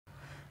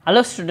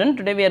Hello student,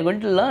 today we are going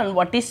to learn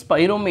what is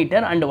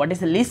spirometer and what is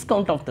the least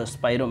count of the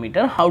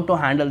spirometer, how to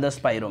handle the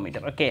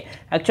spirometer. Okay,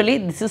 actually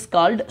this is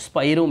called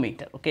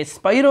spirometer. Okay,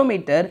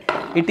 spirometer,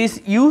 it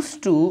is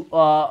used to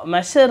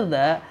measure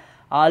the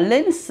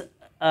lens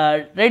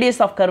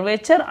radius of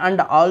curvature and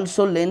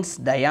also lens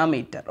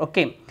diameter.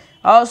 Okay,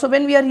 so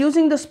when we are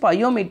using the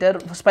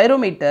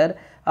spirometer,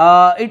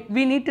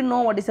 we need to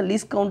know what is the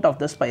least count of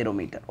the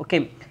spirometer.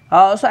 Okay,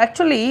 so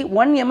actually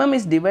 1 mm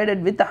is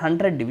divided with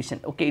 100 division.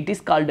 Okay, it is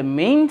called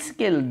main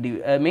scale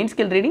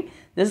reading.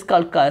 This is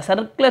called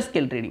circular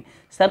scale reading.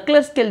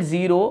 Circular scale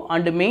 0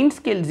 and main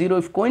scale 0,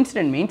 if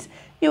coincident, means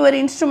your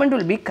instrument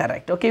will be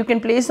correct. Okay, you can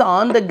place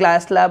on the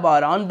glass slab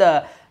or on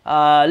the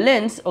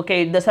lens.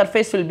 Okay, the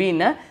surface will be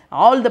in a,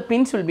 all the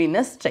pins will be in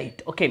a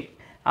straight. Okay.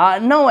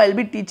 Now I will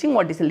be teaching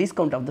what is the least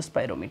count of the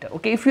spirometer.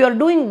 Okay, if you are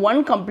doing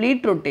one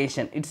complete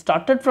rotation, it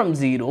started from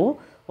 0.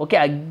 Okay,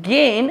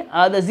 again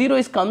the 0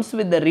 is comes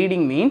with the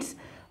reading, means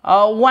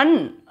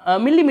 1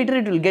 millimeter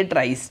it will get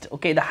raised.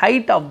 Okay, the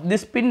height of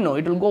this pin, no,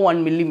 it will go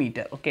 1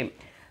 millimeter. Okay,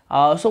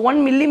 so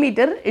 1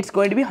 millimeter it's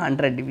going to be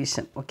 100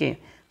 division. Okay,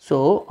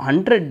 so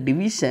 100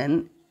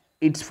 division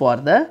it's for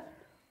the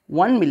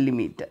 1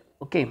 millimeter.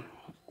 Okay,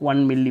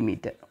 1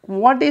 millimeter.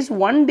 What is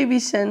 1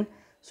 division?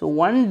 So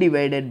 1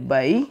 divided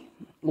by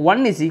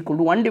 1 is equal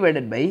to 1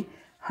 divided by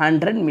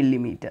 100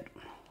 millimeter.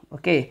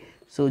 Okay,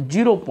 so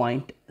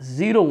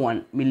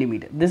 0.01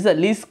 millimeter. This is the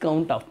least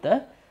count of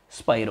the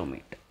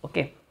spirometer.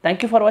 Okay,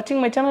 thank you for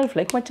watching my channel. If you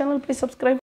like my channel, please subscribe.